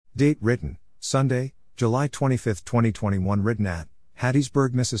Date written, Sunday, July 25, 2021. Written at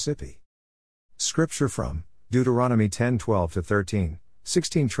Hattiesburg, Mississippi. Scripture from Deuteronomy 10:12-13,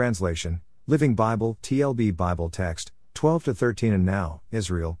 16. Translation, Living Bible, TLB Bible text, 12-13. And now,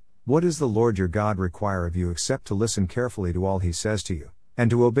 Israel, what does the Lord your God require of you except to listen carefully to all he says to you,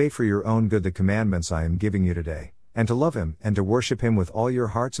 and to obey for your own good the commandments I am giving you today, and to love him and to worship him with all your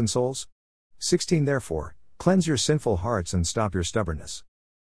hearts and souls? 16. Therefore, cleanse your sinful hearts and stop your stubbornness.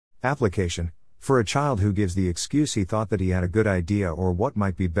 Application: for a child who gives the excuse he thought that he had a good idea or what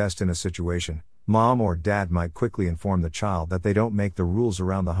might be best in a situation, mom or dad might quickly inform the child that they don't make the rules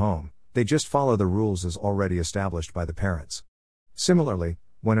around the home, they just follow the rules as already established by the parents. Similarly,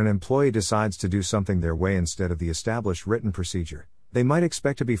 when an employee decides to do something their way instead of the established written procedure, they might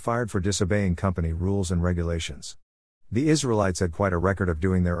expect to be fired for disobeying company rules and regulations. The Israelites had quite a record of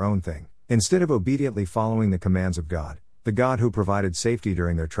doing their own thing, instead of obediently following the commands of God, the God who provided safety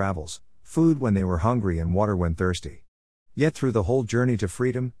during their travels, food when they were hungry and water when thirsty. Yet through the whole journey to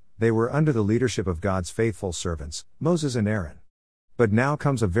freedom, they were under the leadership of God's faithful servants, Moses and Aaron. But now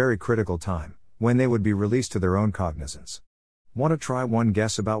comes a very critical time, when they would be released to their own cognizance. Want to try one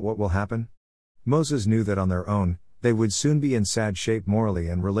guess about what will happen? Moses knew that on their own, they would soon be in sad shape morally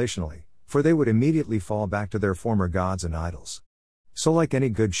and relationally, for they would immediately fall back to their former gods and idols. So like any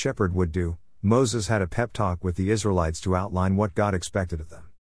good shepherd would do, Moses had a pep talk with the Israelites to outline what God expected of them.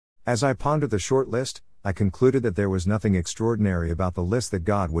 As I pondered the short list, I concluded that there was nothing extraordinary about the list that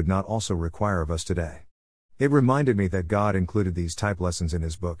God would not also require of us today. It reminded me that God included these type lessons in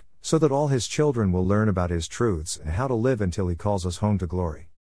his book, so that all his children will learn about his truths and how to live until he calls us home to glory.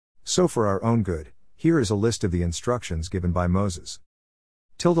 So for our own good, here is a list of the instructions given by Moses.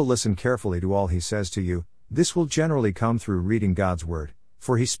 Listen carefully to all he says to you. This will generally come through reading God's word,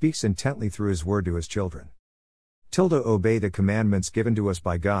 for he speaks intently through his word to his children. Obey the commandments given to us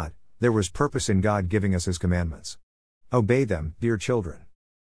by God. There was purpose in God giving us his commandments. Obey them, dear children.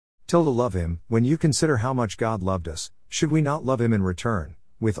 Love him. When you consider how much God loved us, should we not love him in return,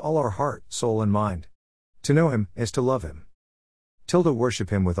 with all our heart, soul and mind? To know him is to love him. Worship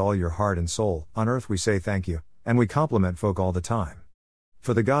him with all your heart and soul. On earth we say thank you, and we compliment folk all the time.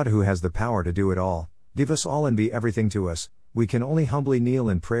 For the God who has the power to do it all, give us all and be everything to us, we can only humbly kneel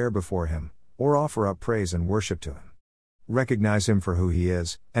in prayer before him, or offer up praise and worship to him. Recognize him for who he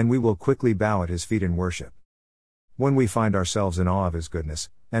is, and we will quickly bow at his feet in worship. When we find ourselves in awe of his goodness,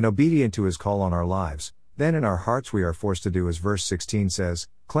 and obedient to his call on our lives, then in our hearts we are forced to do as verse 16 says,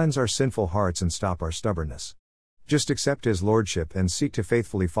 cleanse our sinful hearts and stop our stubbornness. Just accept his lordship and seek to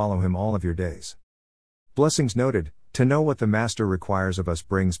faithfully follow him all of your days. Blessings noted. To know what the Master requires of us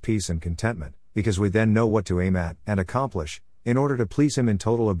brings peace and contentment, because we then know what to aim at and accomplish, in order to please him in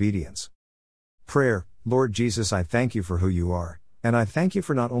total obedience. Prayer: Lord Jesus, I thank you for who you are, and I thank you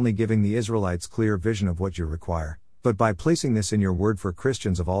for not only giving the Israelites clear vision of what you require, but by placing this in your word for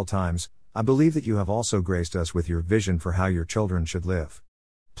Christians of all times, I believe that you have also graced us with your vision for how your children should live.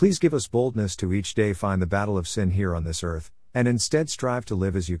 Please give us boldness to each day find the battle of sin here on this earth, and instead strive to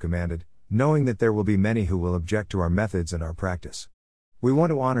live as you commanded, knowing that there will be many who will object to our methods and our practice. We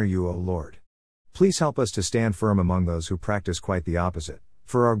want to honor you, O Lord. Please help us to stand firm among those who practice quite the opposite,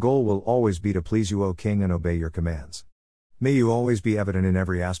 for our goal will always be to please you, O King, and obey your commands. May you always be evident in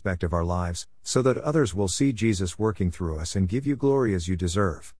every aspect of our lives, so that others will see Jesus working through us and give you glory as you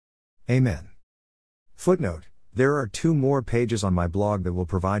deserve. Amen. Footnote: there are 2 more pages on my blog that will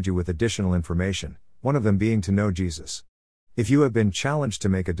provide you with additional information, one of them being to know Jesus. If you have been challenged to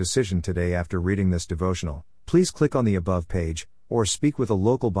make a decision today after reading this devotional, please click on the above page, or speak with a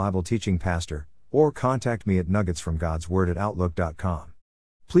local Bible teaching pastor, or contact me at nuggetsfromgodsword@outlook.com.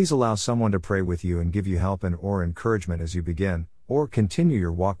 Please allow someone to pray with you and give you help and/or encouragement as you begin, or continue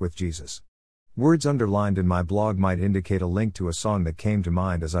your walk with Jesus. Words underlined in my blog might indicate a link to a song that came to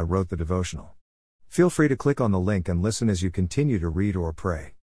mind as I wrote the devotional. Feel free to click on the link and listen as you continue to read or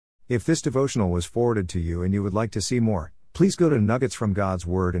pray. If this devotional was forwarded to you and you would like to see more, please go to Nuggets from God's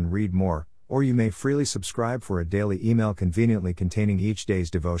Word and read more, or you may freely subscribe for a daily email conveniently containing each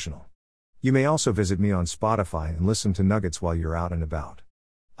day's devotional. You may also visit me on Spotify and listen to Nuggets while you're out and about.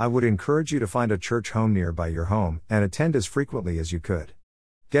 I would encourage you to find a church home nearby your home and attend as frequently as you could.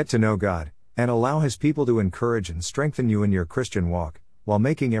 Get to know God, and allow his people to encourage and strengthen you in your Christian walk, while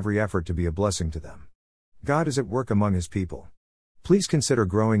making every effort to be a blessing to them. God is at work among his people. Please consider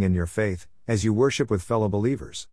growing in your faith, as you worship with fellow believers.